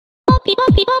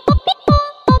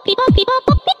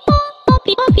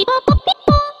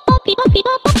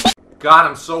God,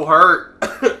 I'm so hurt.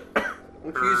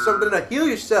 If you use something to heal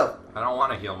yourself. I don't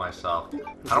want to heal myself.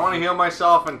 I don't want to heal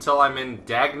myself until I'm in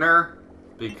Dagner,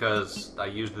 because I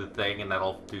used the thing and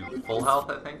that'll do full health,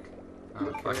 I think.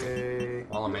 Okay.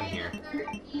 While I'm in here.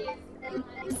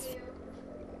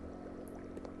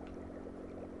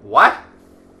 What?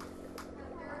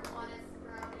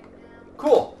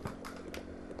 Cool.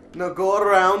 No, go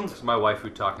around. This is my wife who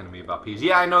talking to me about peas.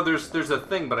 Yeah, I know there's a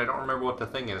thing, but I don't remember what the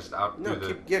thing is.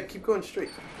 Keep going straight.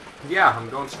 Yeah, I'm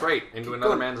going straight into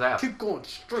another man's ass. Keep going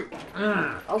straight.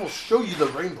 I will show you the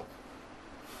rainbow.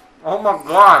 Oh my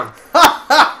god.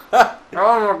 Oh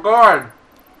my god.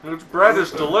 This bread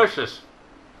is delicious.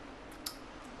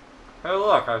 Hey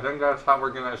look, I think that's how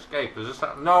we're gonna escape. Is this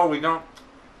how, no, we don't.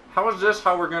 How is this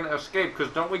how we're gonna escape?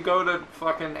 Because don't we go to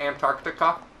fucking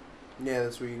Antarctica? Yeah,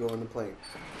 that's where you go on the plane.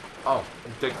 Oh,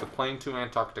 and take the plane to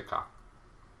Antarctica.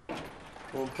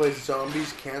 One place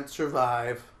zombies can't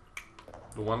survive.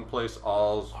 The one place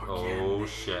all's... Oh,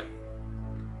 shit.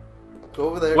 Go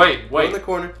over there. Wait. Go in the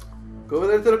corner. Go over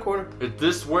there to the corner. Is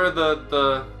this where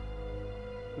the...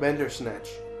 Bender snatch.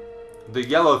 The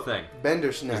yellow thing.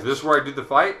 Bender snatch. Is this where I do the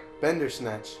fight? Bender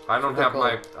snatch. I don't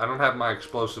have my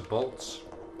explosive bolts.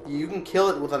 You can kill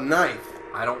it with a knife.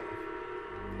 I don't...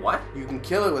 What? You can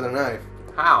kill it with a knife.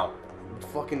 How? You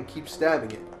fucking keep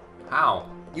stabbing it. How?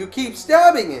 You keep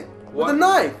stabbing it with a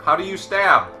knife. How do you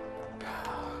stab?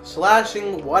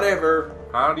 Slashing, whatever.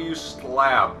 How do you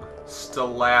slab?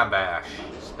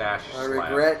 Stash. I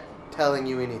regret telling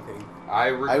you anything. I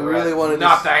regret really wanted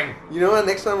nothing. You know what?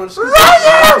 Next time I'm just gonna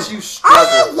watch you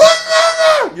struggle.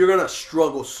 You're gonna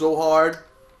struggle so hard.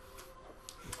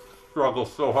 Struggle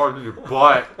so hard in your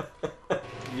butt.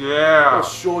 Yeah. I'll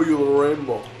show you the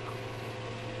rainbow.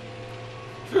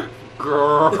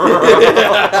 Girl.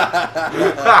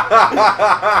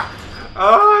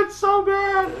 Oh, it's so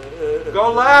bad.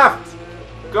 Go left.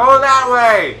 Go that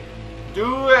way.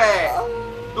 Do it.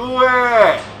 Do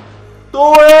it.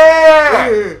 Do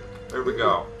it. There we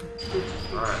go.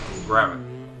 Alright, grab it.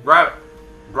 Grab it.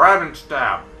 Grab and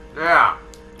stab. Yeah.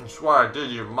 That's what I did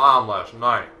to your mom last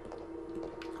night.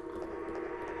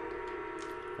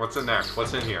 What's in there?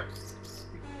 What's in here?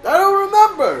 I don't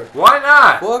remember. Why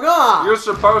not? Well, God. You're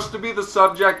supposed to be the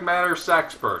subject matter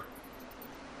sexpert.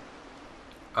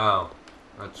 Oh,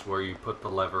 that's where you put the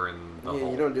lever in the hole. Yeah,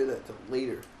 you don't do that till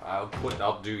later. I'll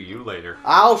do you later.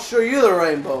 I'll show you the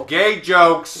rainbow. Gay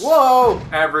jokes. Whoa.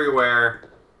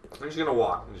 Everywhere. I'm just gonna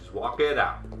walk. Just walk it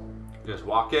out. Just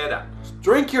walk it out.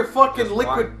 Drink your fucking Just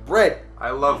liquid bread.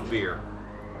 I love beer.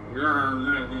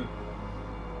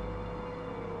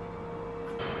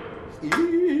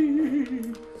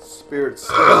 Spirits.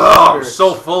 Oh, I'm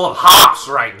so full of hops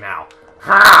right now.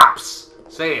 Hops.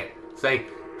 Say it. Say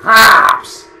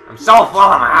hops. I'm so full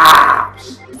of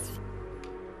hops.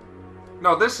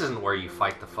 No, this isn't where you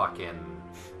fight the fucking...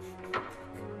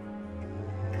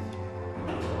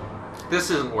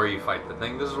 This isn't where you fight the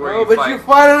thing. This is where you fight... but you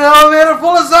fight an elevator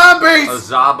full of zombies! A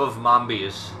zob of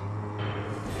mombies.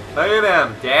 Look at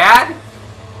them. Dad?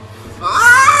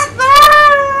 Father!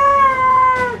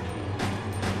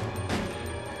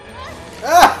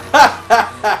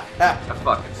 That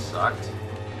fucking sucked.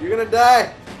 You're gonna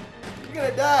die. You're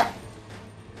gonna die.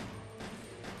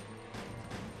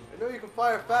 I know you can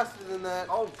fire faster than that.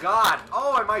 Oh god.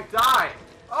 Oh, I might die.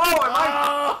 Oh, I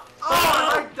might.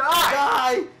 I might die.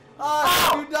 Die.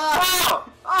 You die.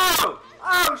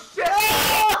 Oh, shit.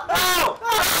 No.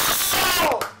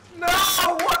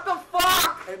 No, what the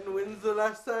fuck? And when's the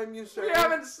last time you saved? We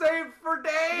haven't saved for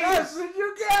days. Yes, what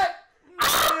you get?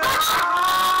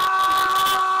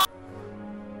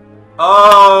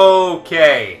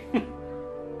 Okay.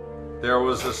 There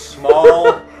was a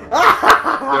small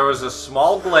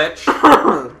glitch.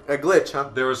 A glitch, huh?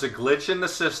 There was a glitch in the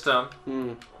system.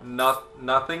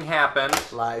 Nothing happened.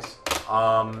 Lies.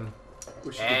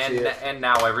 And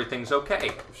now everything's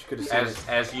okay.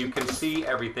 As you can see,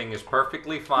 everything is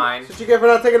perfectly fine. That's what you get for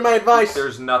not taking my advice.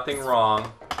 There's nothing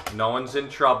wrong. No one's in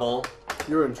trouble.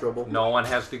 You're in trouble. No one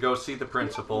has to go see the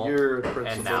principal. You're the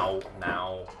principal. And now,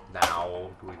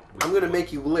 I'm gonna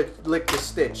make you lick the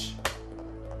stitch.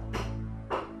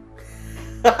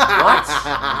 What?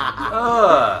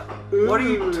 What are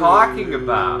you talking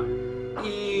about? Ew.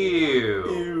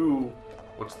 Ew.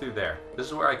 What's through there? This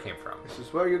is where I came from. This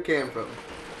is where you came from.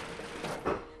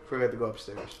 Forgot to go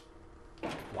upstairs.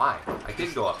 Why? I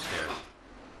did go upstairs.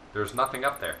 There's nothing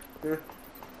up there. Yeah.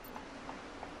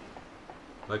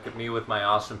 Look at me with my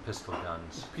awesome pistol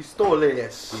guns.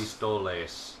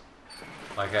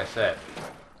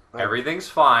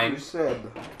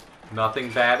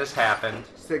 Nothing bad has happened.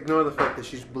 Just ignore the fact that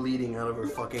she's bleeding out of her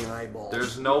fucking eyeballs.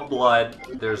 There's no blood.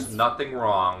 There's nothing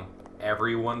wrong.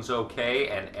 Everyone's okay,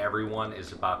 and everyone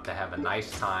is about to have a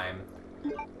nice time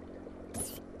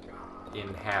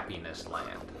in happiness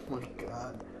land. Oh my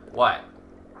god. What?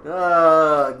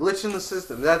 Glitch in the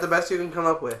system. Is that the best you can come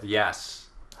up with? Yes.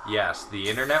 Yes, the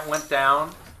internet went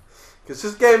down. Because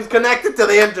this game's connected to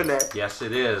the internet. Yes,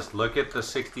 it is. Look at the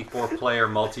 64-player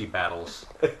multi-battles.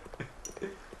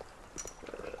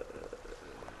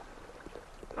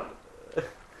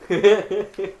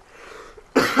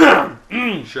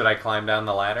 Should I climb down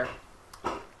the ladder?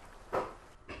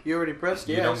 You already pressed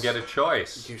yes. You don't get a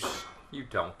choice. You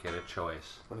don't get a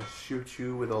choice. I'm going to shoot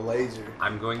you with a laser.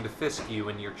 I'm going to fisk you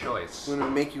in your choice. I'm going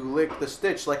to make you lick the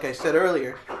stitch like I said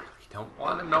earlier. I don't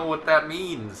want to know what that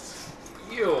means.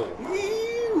 Ew.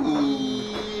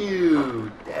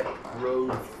 Ew. That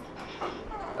gross.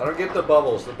 I don't get the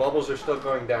bubbles. The bubbles are still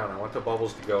going down. I want the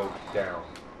bubbles to go down.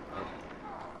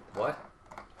 What?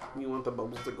 You want the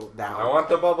bubbles to go down. I want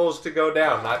the bubbles to go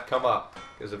down, not come up.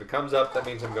 Because if it comes up, that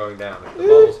means I'm going down. If the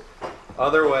bubbles...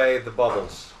 Other way, the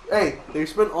bubbles. Hey, they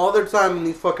spend all their time in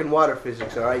these fucking water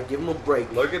physics, alright? Give them a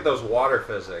break. Look at those water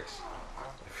physics.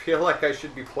 I feel like I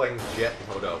should be playing Jet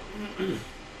Moto.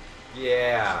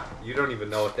 Yeah, you don't even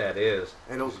know what that is.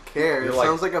 I don't care. It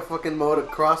sounds like a fucking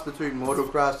cross between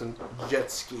motocross and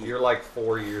jet ski. You're like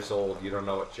 4 years old. You don't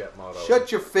know what Jet Moto is. Shut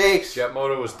your face. Jet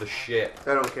Moto was the shit.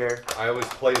 I don't care. I always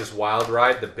played this Wild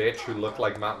Ride, the bitch who looked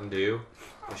like Mountain Dew.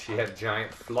 And she had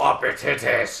giant floppy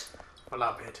titties.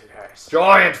 Floppy titties.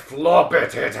 Giant floppy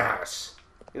titties.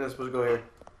 You're not supposed to go here.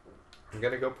 I'm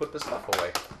gonna go put the stuff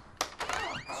away.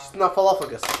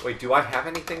 Snuffleupagus. Wait, do I have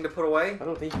anything to put away? I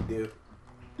don't think you do.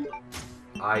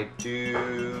 I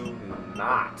do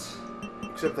not.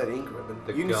 Except that ink ribbon.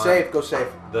 The You can gun. save. Go save.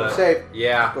 Go save.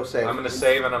 Yeah. Go save. I'm going to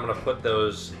save and I'm going to put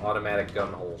those automatic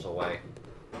gun holes away.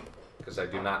 Because I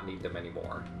do not need them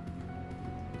anymore.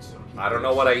 I don't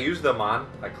know what I used them on.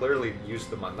 I clearly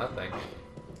used them on nothing.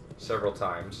 Several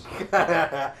times.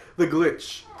 The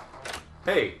glitch.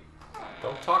 Hey,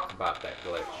 don't talk about that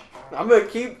glitch. I'm going to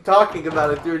keep talking about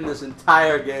it during this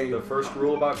entire game. The first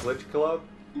rule about Glitch Club?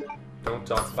 Don't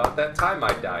talk about that time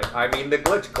I died. I mean the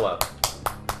Glitch Club.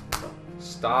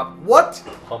 Stop. What?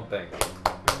 Pumping.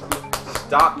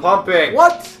 Stop pumping.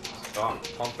 What? Stop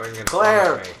pumping in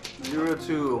Claire. front of me.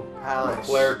 02 Palace.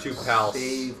 Claire 2 Palace.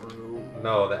 Save room.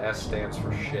 No, the S stands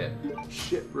for shit.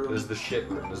 Shit room. This is the shit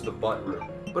room. This is the butt room.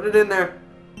 Put it in there.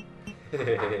 Get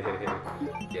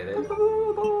it?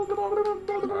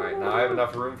 Alright, now I have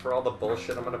enough room for all the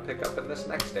bullshit I'm going to pick up in this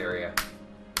next area.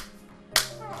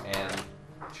 And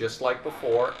just like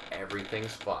before,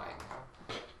 everything's fine.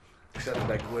 Except for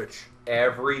that glitch.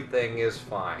 Everything is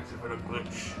fine. Except for the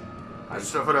glitch.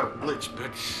 Except for that glitch,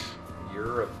 bitch.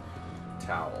 You're a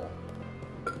towel.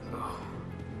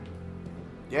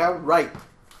 Yeah, right.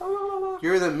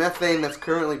 You're the methane that's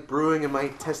currently brewing in my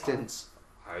intestines.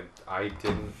 I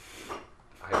didn't...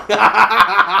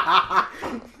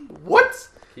 What?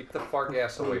 Keep the fart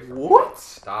gas away from me. What?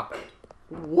 Stop it.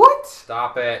 What?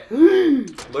 Stop it.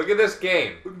 Look at this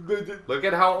game. Look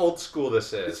at how old school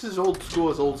this is. This is old school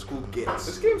as old school This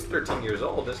gets. game's 13 years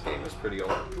old. This game is pretty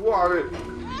old. Oh!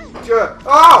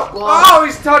 Oh,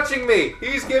 he's touching me.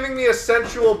 He's giving me a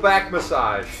sensual back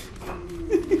massage.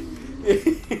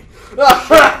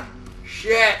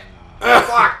 Shit.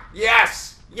 Fuck.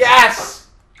 Yes. Yes.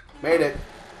 Made it.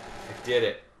 I did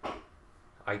it.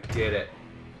 I did it.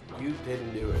 You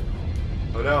didn't do it.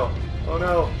 Oh no. Oh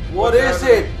no. What is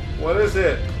it? What is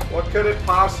it? What could it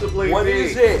possibly be? What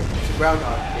is it? It's a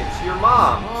groundhog. It's your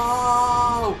mom.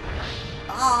 Oh!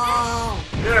 Oh!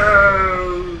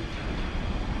 No.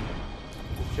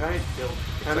 Giant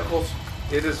tentacles.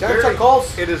 It is Giant very.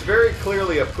 tentacles. It is very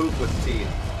clearly a poop with teeth.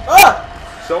 Ah!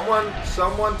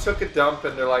 Someone took a dump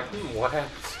and they're like, what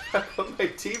happened? I put my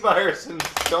T-virus in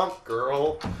the dump,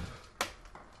 girl.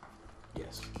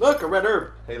 Yes. Look, a red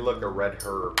herb. Hey, look, a red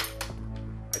herb.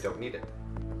 I don't need it.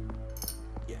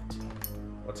 Yet.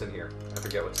 What's in here? I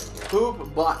forget what's in here.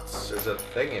 Poop butts. There's a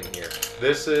thing in here.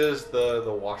 This is the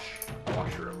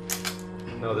washroom.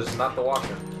 No, this is not the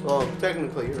washroom. Well,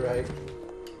 technically, you're right.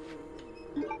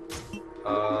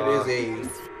 It is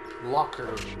a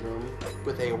locker room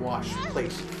with a wash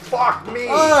place. Fuck me!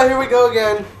 Ah, here we go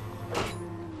again.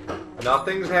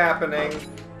 Nothing's happening.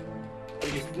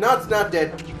 No, it's not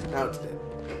dead. Now it's dead.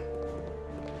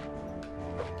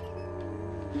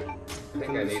 I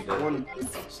think I need to... One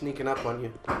sneaking up on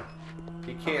you.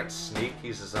 He can't sneak.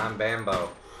 He's a Zombambo.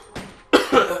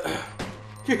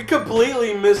 You're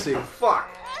completely missing. Fuck!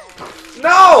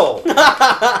 No!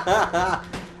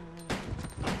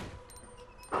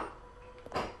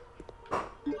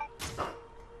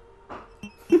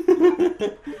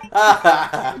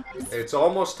 It's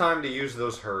almost time to use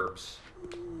those herbs.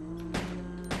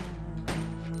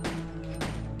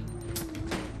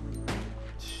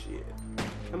 Shit.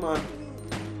 Come on.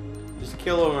 Just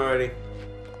kill him already.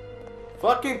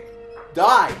 Fucking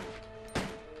die.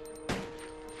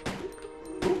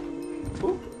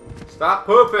 Stop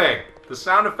pooping. The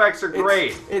sound effects are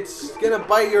great. It's gonna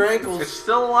bite your ankles. It's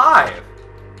still alive.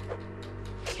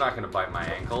 It's not gonna bite my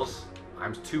ankles.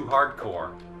 I'm too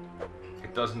hardcore.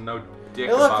 It doesn't know dick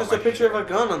Hey, look, about there's my a picture shit. of a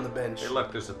gun on the bench. Hey,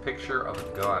 look, there's a picture of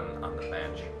a gun on the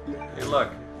bench. Hey, look,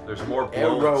 there's more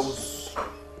bullets. Arrows.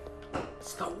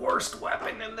 It's the worst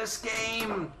weapon in this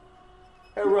game.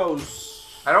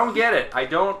 Arrows. I don't get it. I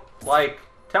don't, like,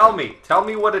 tell me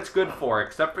what it's good for,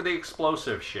 except for the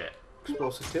explosive shit.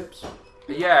 Explosive tips.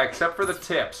 Yeah, except for the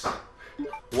tips.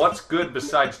 What's good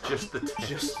besides just the tips?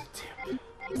 Just a tip.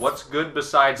 What's good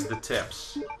besides the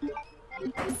tips?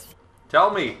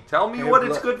 Tell me what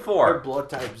it's good Her for. blood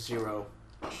type 0.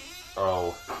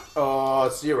 Oh,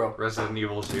 0. Resident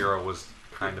Evil 0 was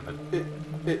kind of a...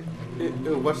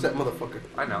 What's that motherfucker?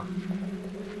 I know.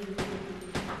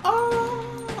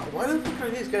 Why the fuck are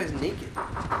these guys naked?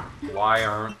 Why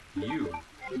aren't you?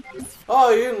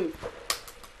 Oh, you didn't...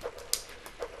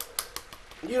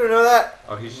 You don't know that?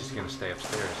 Oh, he's just gonna stay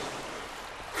upstairs.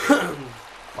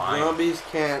 Fine. Zombies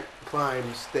can't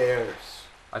climb stairs.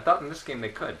 I thought in this game they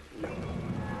could.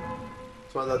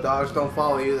 That's why the dogs don't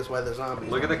follow you, that's why the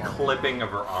zombies Look at the don't follow clipping of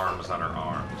her arms on her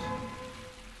arms.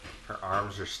 Her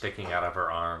arms are sticking out of her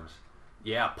arms.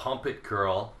 Yeah, pump it,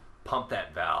 girl. Pump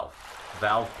that valve.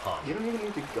 Valve pump. you. You don't even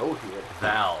need to go here.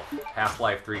 Valve.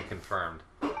 Half-Life 3 confirmed.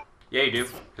 Yeah, you do,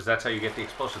 because that's how you get the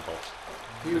explosive bolts.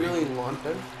 Do you really want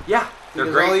them? Yeah, they're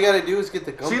Because all great. you gotta do is get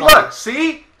the gun. See, look!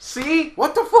 See? See?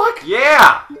 What the fuck?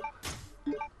 Yeah!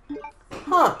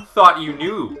 Huh. Thought you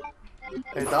knew.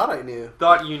 I thought I knew.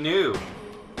 Thought you knew.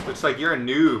 Looks like you're a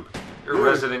noob. You're a Noob.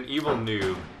 Resident Evil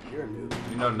noob. You're a noob.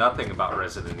 You know nothing about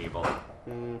Resident Evil.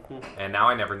 Mm-hmm. And now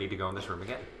I never need to go in this room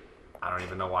again. I don't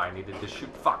even know why I needed to shoot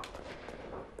fuck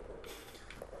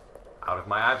out of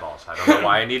my eyeballs. I don't know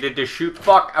why I needed to shoot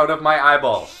fuck out of my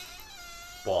eyeballs.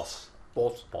 Balls.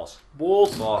 Balls. Balls.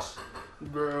 Balls. Balls.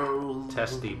 Bro.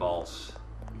 Testy balls.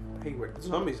 Hey, where'd the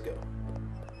zombies go?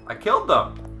 I killed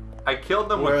them. I killed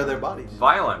them Where are with their bodies?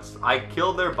 violence. I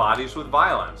killed their bodies with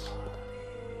violence.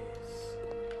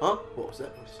 Huh? What was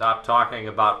that noise? Stop talking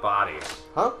about bodies.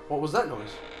 Huh? What was that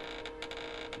noise?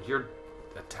 You're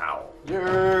a towel.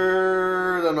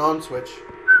 You're the non-switch.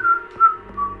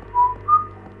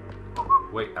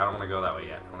 Wait, I don't want to go that way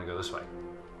yet. I want to go this way.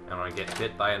 I want to get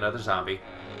hit by another zombie.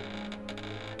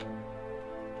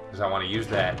 Because I want to use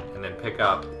that and then pick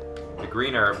up the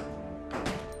green herb.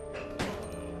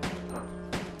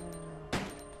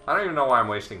 I don't even know why I'm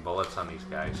wasting bullets on these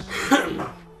guys.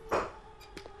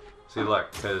 See,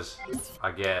 look, because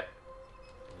I get...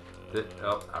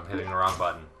 Oh, I'm hitting the wrong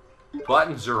button.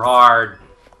 Buttons are hard.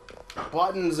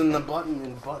 Buttons and the button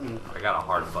and button. I got a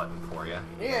hard button for you.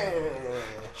 Yeah.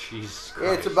 Jesus Yeah,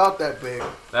 Christ. it's about that big.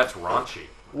 That's raunchy.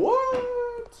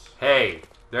 What? Hey,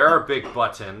 there are big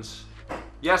buttons.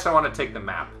 Yes, I want to take the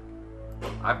map.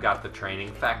 I've got the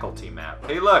training faculty map.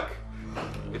 Hey, look.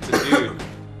 It's a dude.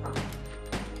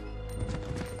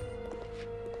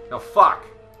 No, fuck.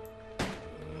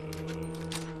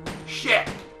 Shit.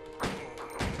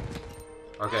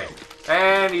 Okay.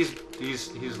 And he's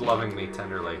loving me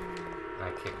tenderly. And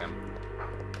I kick him.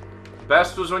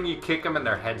 Best was when you kick them and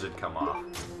their heads would come off.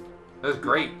 That was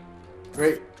great.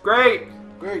 Great. Great.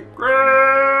 Great.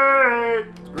 Great.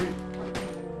 Great.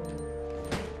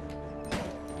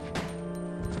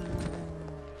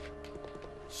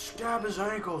 Stab his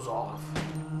ankles off.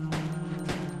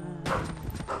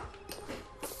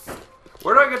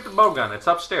 Where do I get the bow gun? It's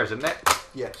upstairs, isn't it?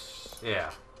 Yes.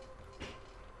 Yeah.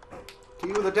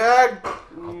 Key with a tag?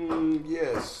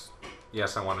 Yes.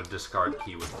 Yes, I want to discard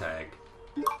key with tag.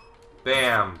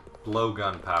 Bam! Blow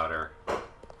gunpowder.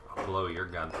 I'll blow your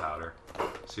gunpowder.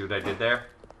 See what I did there?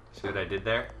 See what I did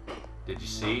there? Did you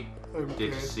see?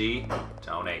 Did you see?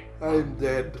 Tony. I'm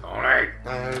dead. Tony!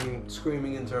 I'm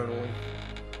screaming internally.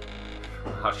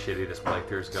 How shitty this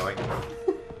playthrough is going.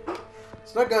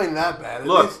 It's not going that bad. At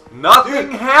Look, least-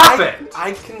 nothing Dude, happened!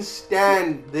 I can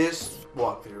stand this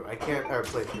walkthrough. I can't, or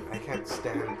playthrough. I can't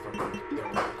stand fucking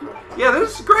Devil May Cry. Yeah,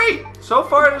 this is great! So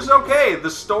far it is okay. The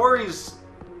story's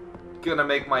gonna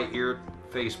make my ear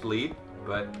face bleed,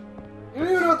 but... You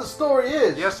don't even know what the story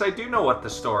is. Yes, I do know what the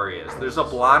story is. There's a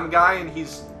blonde guy and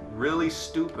he's really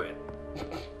stupid.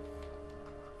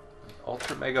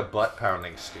 Ultra mega butt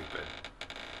pounding stupid.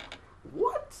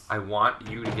 What? I want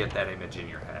you to get that image in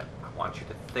your head. I want you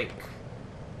to think.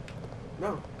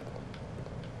 No.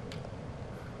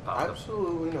 about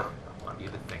Absolutely not. I want you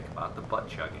to think about the butt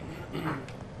chugging.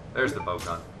 There's the bow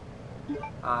gun.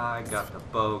 I got the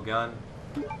bow gun.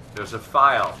 There's a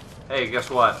file. Hey, guess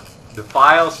what? The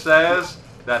file says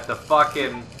that the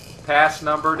fucking pass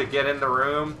number to get in the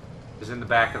room is in the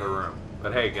back of the room.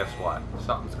 But hey, guess what?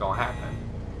 Something's gonna happen.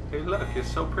 Hey, look,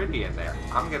 it's so pretty in there.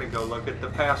 I'm gonna go look at the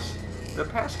pass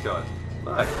code.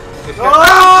 Look.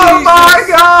 Oh my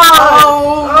god!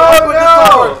 Oh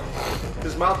no!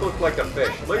 His mouth looks like a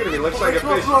fish. Look at him, he looks like a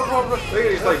fish. Look at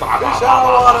him, he's like,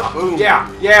 Boom.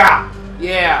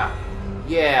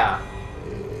 Yeah.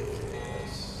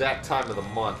 That time of the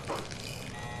month.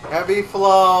 Heavy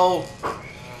flow.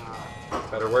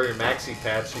 Better wear your maxi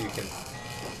pads so you can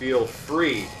feel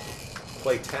free.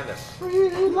 Play tennis. Free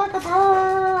like a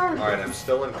bird. Alright, I'm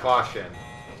still in caution.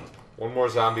 One more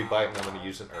zombie bite and I'm going to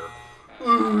use an herb.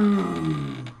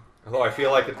 Although I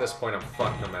feel like at this point I'm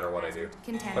fucked no matter what I do.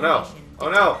 Oh no! Oh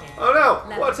no! Oh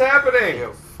no! What's happening?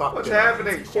 What's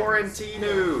happening?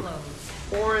 Quarantinu!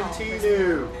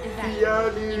 Quarantinu!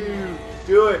 Keanu!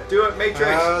 Do it, Matrix!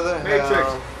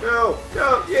 Matrix! No!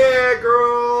 Yeah,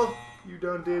 girl! You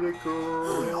done did it,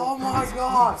 girl! Oh my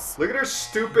god! Look at her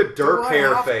stupid derp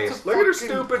hair face! Look at her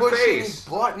stupid face!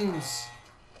 Buttons!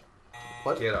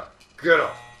 What? Get up!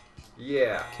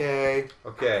 Yeah. Okay.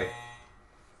 Okay.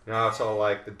 Now it's all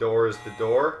like the door is the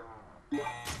door.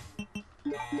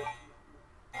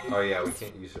 Oh yeah, we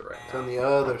can't use it right now. It's on the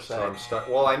other side. So I'm stuck.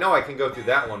 Well, I know I can go through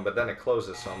that one, but then it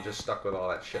closes, so I'm just stuck with all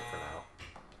that shit for now.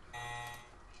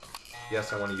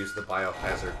 Yes, I want to use the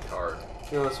biohazard card.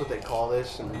 You know that's what they call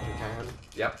this in Japan?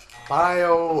 Yep.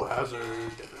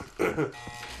 Biohazard.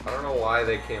 I don't know why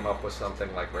they came up with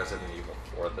something like Resident Evil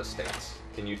for the States.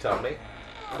 Can you tell me?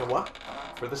 The what?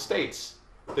 For the States.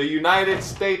 The United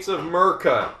States of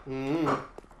America.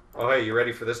 Oh, hey, you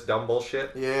ready for this dumb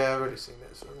bullshit? Yeah, I've already seen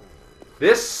this.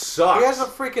 This sucks. He has a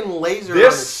freaking laser.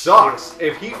 This on his sucks.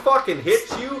 shit. If he fucking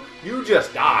hits you, you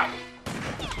just die.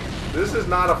 This is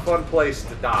not a fun place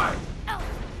to die.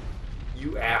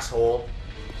 You asshole.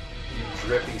 You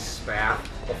drippy spaff.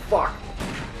 Oh, fuck.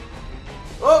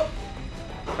 Oh!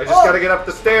 I just gotta get up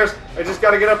the stairs. I just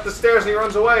gotta get up the stairs and he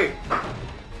runs away.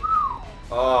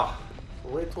 Oh.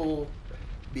 Little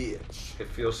bitch. It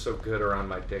feels so good around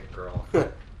my dick, girl.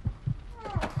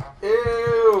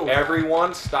 Ew.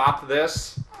 Everyone, stop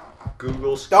this.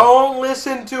 Google. Don't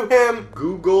listen to him.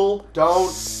 Google. Don't.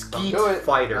 Skeet do it.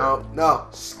 fighter. No.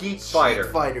 Skeet fighter.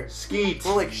 Skeet fighter. Skeet.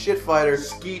 More like shit fighter.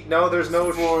 Skeet. No, there's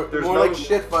no. There's more no. like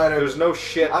shit fighter. There's no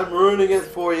shit. I'm ruining it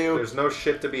for you. There's no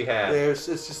shit to be had. It's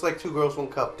just like 2 girls, 1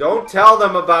 cup. Don't tell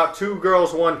them about 2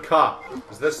 girls, 1 cup.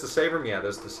 Is this the save room? Yeah,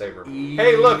 this is the save room.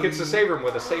 Hey, look, it's a save room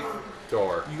with a safe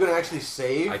door. You gonna actually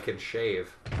save? I can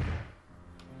shave.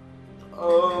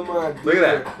 Oh my god. Look at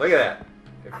that. Look at that.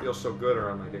 It feels so good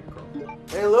around my dick, girl.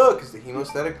 Hey, look, it's the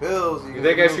hemostatic pills. You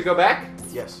think I should go back?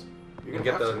 Yes. You can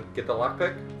get the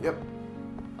lockpick? Yep.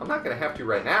 I'm not gonna have to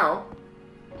right now.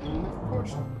 Of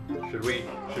course.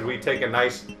 Should we take a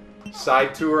nice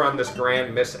side tour on this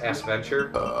grand Miss S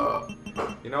venture?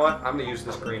 You know what? I'm gonna use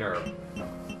this green herb.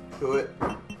 Do it.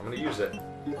 I'm gonna use it.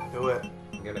 Do it.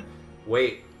 I'm gonna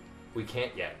wait. We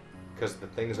can't yet because the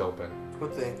thing's open.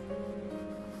 What thing?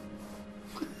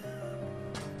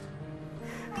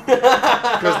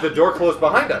 Because the door closed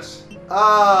behind us.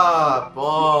 Ah,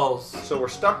 balls. So we're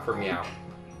stuck for meow.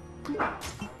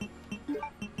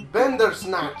 Bender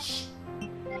snatch.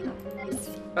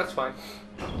 That's fine.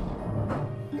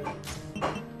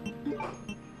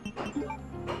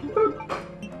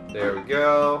 There we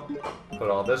go. Put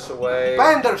all this away.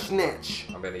 Bender snatch.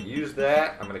 I'm gonna use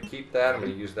that. I'm gonna keep that. I'm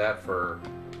gonna use that for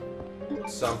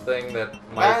something that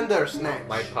might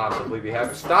possibly be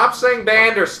happening. Stop saying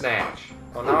Bandersnatch.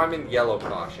 Oh, now I'm in yellow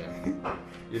caution.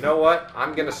 You know what?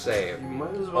 I'm gonna save. You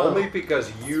might as well. Only because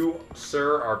you,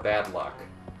 sir, are bad luck.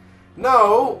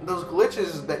 No, those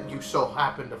glitches that you so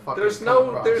happen to fucking There's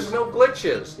no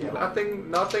glitches. Yeah.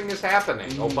 Nothing is happening.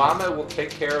 Obama will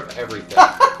take care of everything.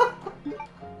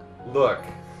 Look.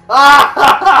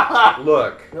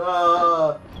 Look.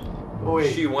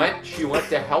 Wait. She went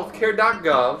to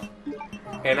healthcare.gov,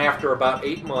 and after about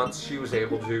 8 months, she was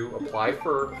able to apply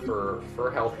for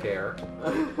healthcare,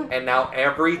 and now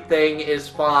everything is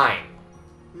fine.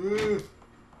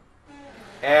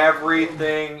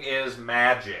 Everything is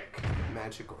magic.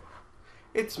 Magical.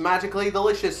 It's magically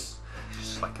delicious.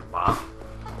 Just like your mom.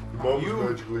 Your mom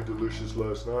was magically delicious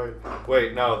last night.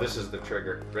 Wait, no, this is the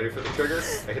trigger. Ready for the trigger?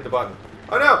 I hit the button.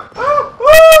 Oh no!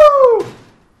 Oh! Woo!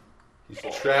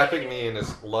 He's trapping me in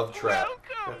his love trap.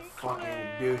 That fucking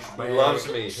douche. He loves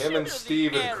me. Him and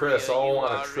Steve and Chris all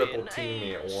want to triple team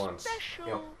me at once.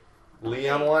 Yep.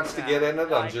 Leon wants to get in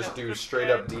it, I'll just do straight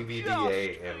up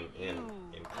DVDA in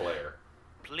Claire.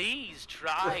 Please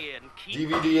try and keep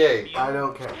DVDA. I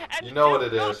don't care. And You know what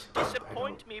it do not is.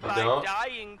 Disappoint me You by don't?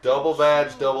 dying Double too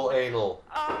badge, soon. double anal.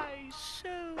 I so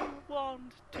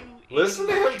want to. Listen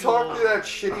to him talk through that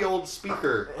shitty old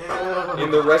speaker in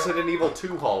the Resident Evil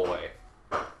 2 hallway.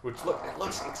 Which it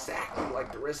looks exactly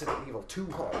like the Resident Evil 2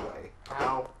 hallway.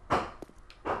 Ow. I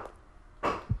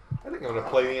think I'm gonna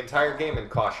play the entire game in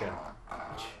caution.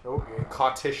 Okay.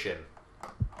 Cautition.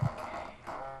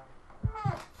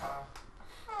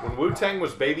 When Wutang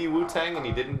was baby Wutang and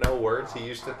he didn't know words, he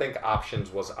used to think options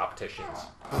was opticians.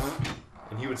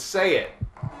 And he would say it.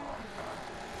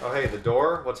 Oh, hey, the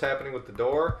door? What's happening with the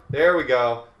door? There we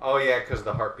go. Oh, yeah, because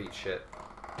the heartbeat shit.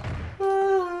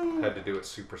 Had to do it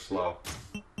super slow.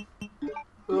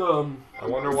 I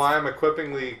wonder why I'm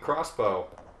equipping the crossbow.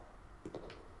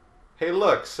 Hey,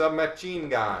 look, submachine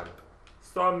gun.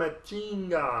 Submachine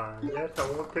gun. Yes, I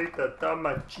will take the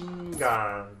submachine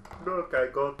gun. Look, I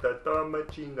got the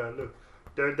submachine gun. Look,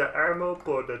 there's the ammo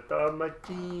for the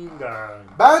submachine gun.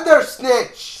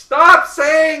 Bandersnatch! Stop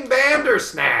saying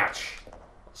Bandersnatch! I'll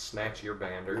snatch your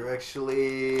bander. You're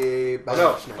actually... Oh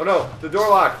no, oh no, the door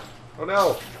locked. Oh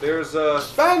no, there's a...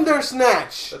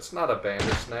 Bandersnatch! That's not a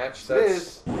Bandersnatch. It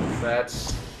is.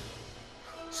 That's...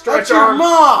 That's your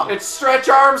mom! It's Stretch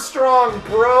Armstrong,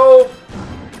 bro!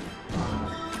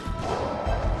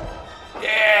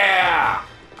 Yeah!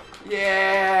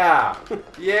 Yeah!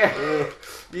 Yeah!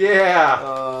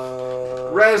 Yeah!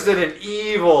 Resident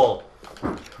Evil!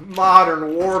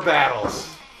 Modern war battles!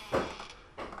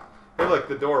 Hey look,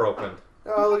 the door opened.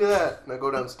 Oh, look at that. Now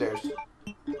go downstairs.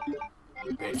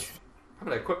 Bitch. I'm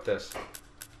gonna equip this.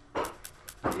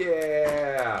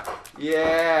 Yeah!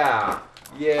 Yeah!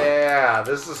 Yeah!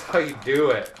 This is how you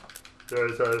do it.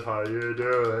 This is how you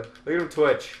do it. Look at him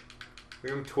twitch.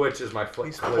 Look at him twitch as my foot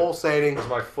He's clips. pulsating. As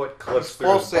my foot clips He's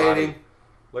through his body. pulsating.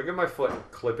 Look at my foot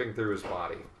clipping through his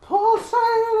body.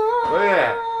 Pulsating! Look at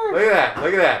that! Look at that!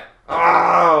 Look at that!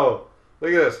 Oh!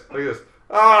 Look at this! Look at this!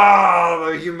 Oh!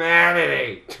 The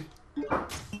humanity!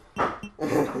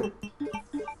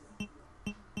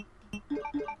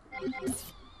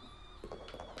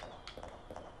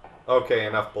 Okay,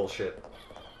 enough bullshit.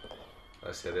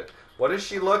 I said it. What is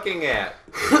she looking at?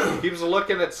 Keeps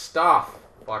looking at stuff.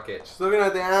 Fuck it. She's looking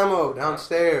at the ammo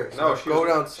downstairs. No, Go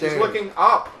downstairs. She's looking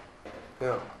up.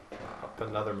 Yeah. Up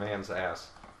another man's ass.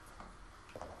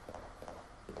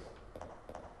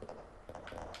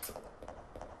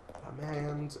 A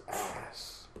man's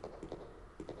ass.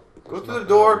 Go There's through the nothing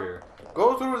door. over here.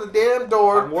 Go through the damn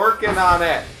door. I'm working on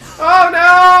it. Oh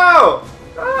no!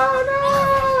 Oh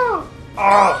no!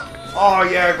 Oh! Oh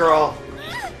yeah, girl.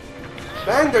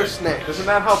 Bandersnatch. Isn't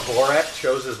that how Borat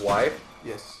chose his wife?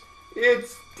 Yes.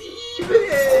 It's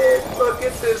Steven! Look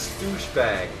at this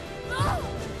douchebag.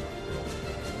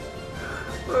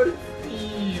 I'm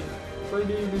Steve. My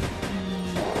name is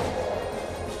Steve.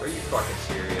 Are you fucking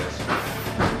serious?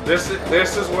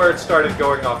 This is where it started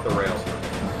going off the rails for me.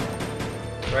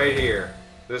 Right here.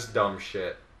 This dumb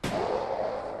shit.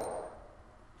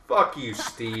 Fuck you,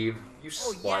 Steve. You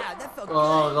Oh slut. yeah, that felt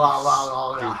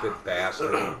good. Stupid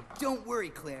bastard. Don't worry,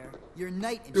 Claire. Your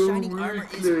knight in Don't shining worry, armor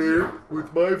is Claire. real.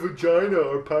 With my vagina,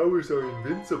 our powers are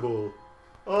invincible.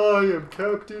 I am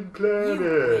Captain You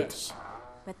Planet. wish.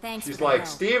 But thanks She's for the like, help.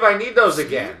 Steve, I need those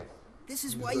again. This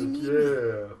is He's why like, you need me.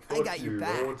 yeah, I fuck got your you.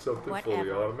 back. I want something fully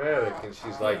Whatever. automatic. And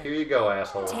she's like, here you go,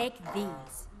 asshole. Take these.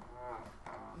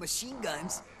 Machine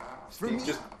guns. For Steve me.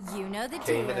 just You know the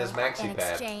Came deal. in his maxi in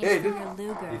pad. exchange Hey, for dude. your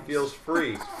Luger. he feels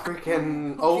free.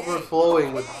 Freaking Okay.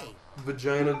 overflowing with Hey.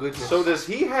 vagina goodness. So does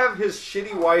he have his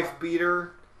shitty wife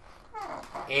beater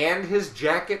and his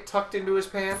jacket tucked into his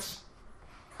pants?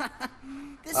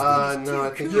 This thing is no, I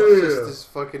too think cool. it's Yeah. just this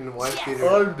fucking wife Yes. beater,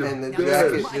 I'm the and the Now best.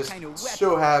 jacket my just kind of weapon.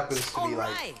 so happens to be like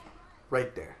Alright.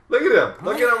 right there. Look at him.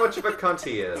 Look at how much of a cunt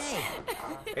he is. Hey,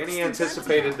 And he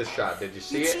anticipated the shot. Did you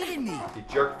see you it? cheated me. He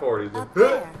jerked forward. He's like, Up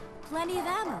there. Plenty of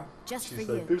ammo. Just She's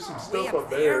for like, you. there's some Way stuff up up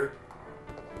there.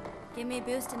 Give me a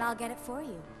boost and I'll get it for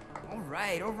you.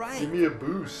 Alright, Give alright. me a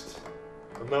boost.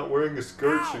 I'm not wearing a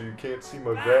skirt, so you can't see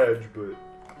my badge, but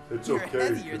it's You're okay.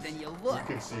 heavier 'cause than you we look.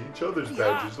 can see each other's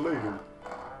badges later.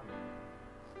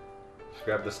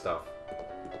 grab the stuff.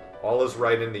 All is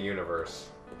right in the universe.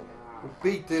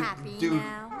 Beat the Happy dude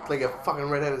now? like a fucking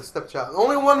redheaded stepchild.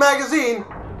 Only one magazine.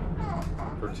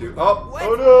 For two. Oh! What?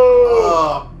 Oh no!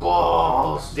 Oh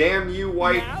balls! Damn you,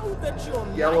 white, Now that your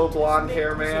yellow, knight blonde has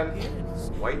hair made his man. appearance,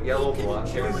 White, yellow, blonde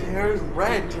hair. His hair is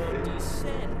red.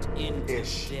 descent into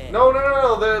Ish. death. No,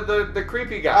 the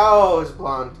creepy guy. Oh, it's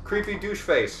blonde. Creepy douche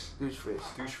face. Douche face.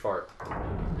 Douche fart.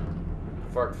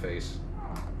 Fart face.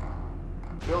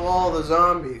 Kill all the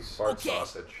zombies. Fart Okay.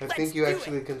 sausage. I Let's think you do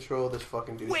actually control this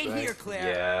fucking douchebag. Wait here, Claire.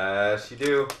 Yes, you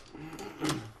do.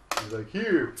 He's like,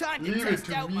 here, Time to leave it test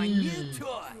to out me. my new toy.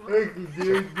 I can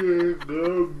take it.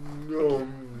 Nom,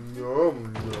 nom,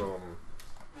 nom, nom.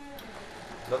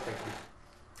 No, thank you.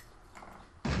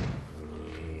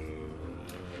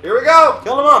 Here we go!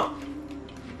 Kill him up.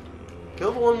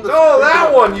 Kill the one that's No,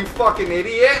 that one, you fucking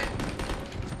idiot!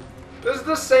 This is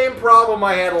the same problem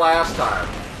I had last time.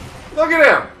 Look at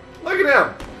him! Look at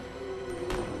him!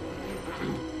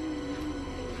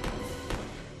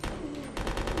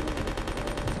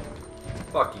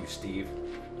 Fuck you, Steve.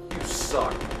 You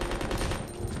suck.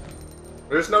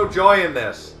 There's no joy in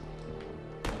this.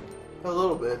 A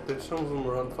little bit. There's some of them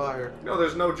are on fire. No,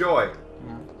 there's no joy.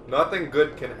 Nothing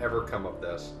good can ever come of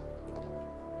this.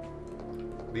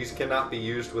 These cannot be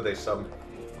used with a sub.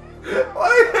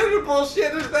 What kind of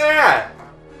bullshit is that?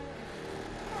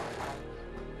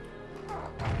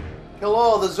 Kill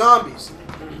all the zombies.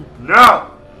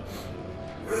 No!